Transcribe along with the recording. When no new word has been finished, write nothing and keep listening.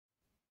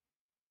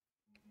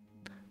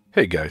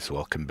Hey guys,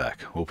 welcome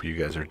back. Hope you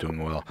guys are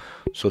doing well.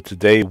 So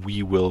today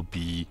we will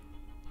be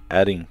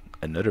adding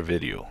another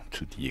video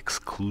to the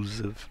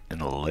exclusive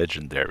and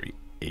legendary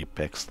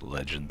Apex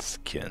Legends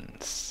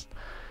skins.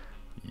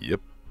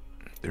 Yep,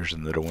 there's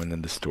another one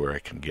in the store I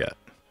can get.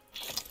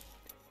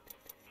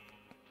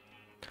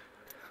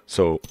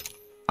 So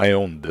I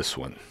own this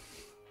one,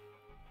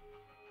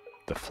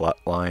 the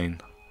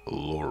Flatline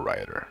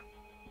Lowrider.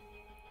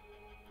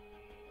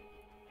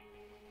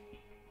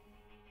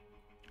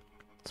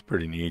 It's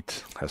pretty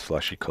neat, has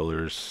flashy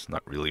colors,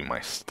 not really my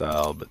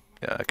style, but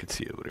yeah, I could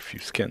see it with a few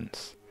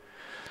skins.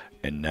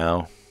 And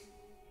now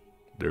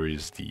there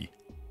is the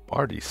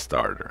party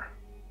starter,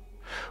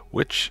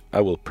 which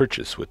I will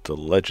purchase with the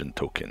legend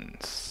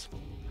tokens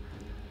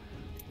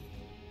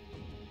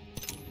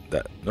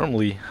that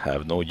normally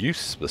have no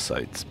use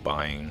besides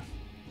buying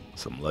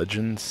some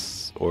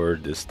legends or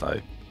this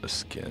type of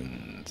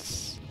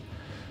skins.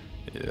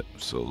 Yep,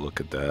 so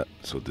look at that.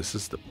 So this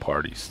is the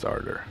party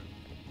starter,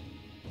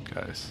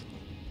 guys.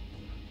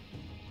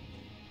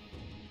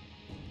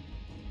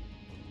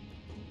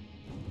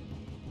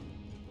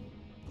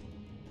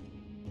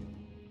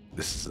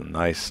 This is a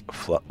nice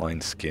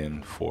flatline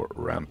skin for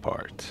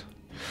Rampart.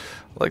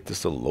 I like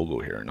this little logo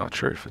here. Not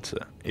sure if it's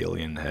an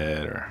alien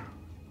head or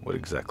what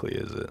exactly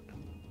is it.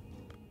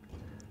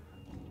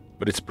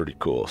 But it's pretty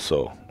cool.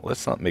 So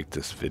let's not make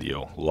this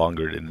video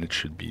longer than it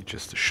should be,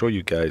 just to show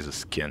you guys a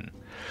skin.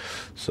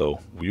 So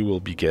we will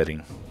be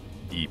getting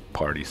the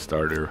party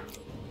starter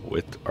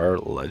with our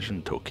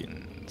legend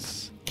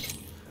tokens.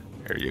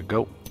 There you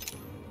go.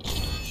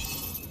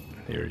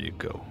 There you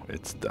go.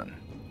 It's done.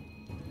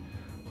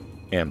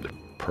 I am the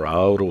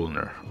proud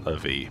owner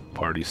of a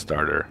party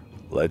starter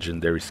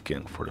legendary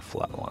skin for the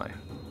Flatline.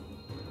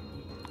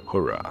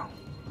 Hurrah.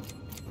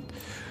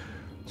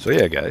 So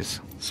yeah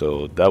guys,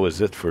 so that was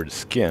it for the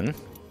skin.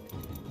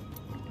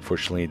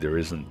 Fortunately there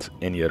isn't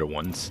any other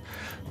ones.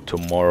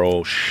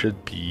 Tomorrow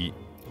should be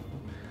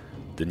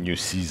the new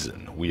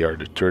season. We are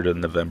the 3rd of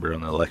November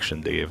on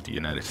Election Day of the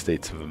United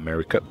States of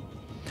America.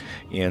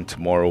 And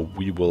tomorrow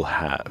we will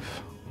have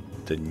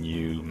the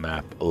new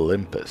map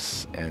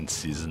Olympus and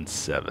Season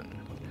 7.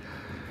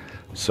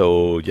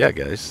 So yeah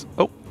guys,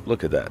 oh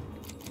look at that.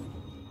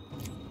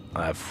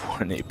 I have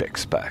one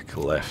Apex pack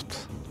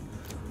left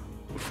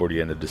before the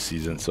end of the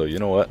season, so you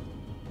know what,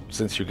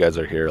 since you guys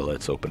are here,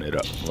 let's open it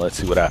up. Let's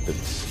see what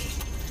happens.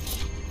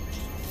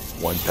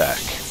 One pack.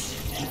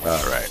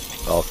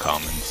 Alright, all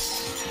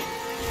commons.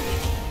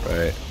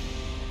 Right.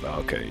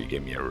 Okay, you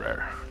gave me a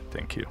rare.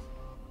 Thank you.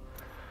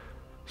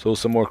 So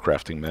some more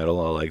crafting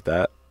metal, I like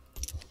that.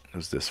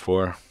 Who's this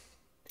for?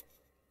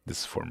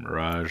 This is for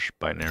Mirage,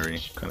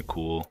 binary, kind of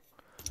cool.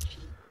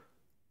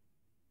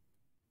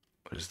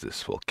 What is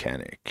this?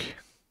 Volcanic.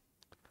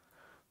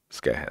 This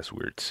guy has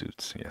weird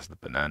suits. He has the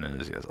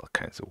bananas, he has all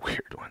kinds of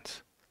weird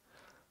ones.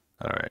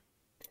 Alright.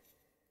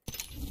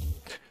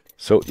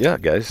 So yeah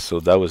guys, so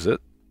that was it.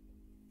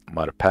 I'm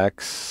out of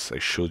packs. I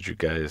showed you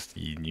guys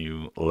the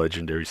new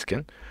legendary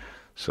skin.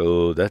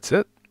 So that's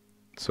it.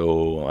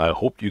 So I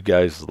hope you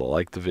guys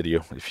liked the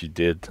video. If you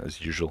did,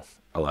 as usual,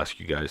 I'll ask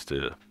you guys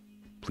to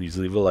please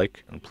leave a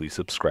like and please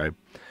subscribe.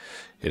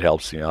 It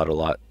helps me out a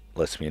lot.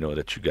 Lets me know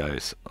that you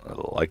guys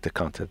like the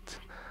content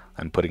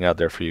I'm putting out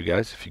there for you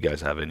guys. If you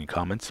guys have any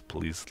comments,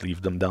 please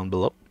leave them down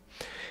below.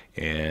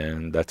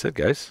 And that's it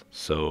guys.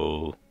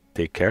 So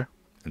take care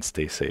and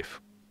stay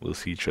safe. We'll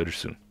see each other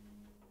soon.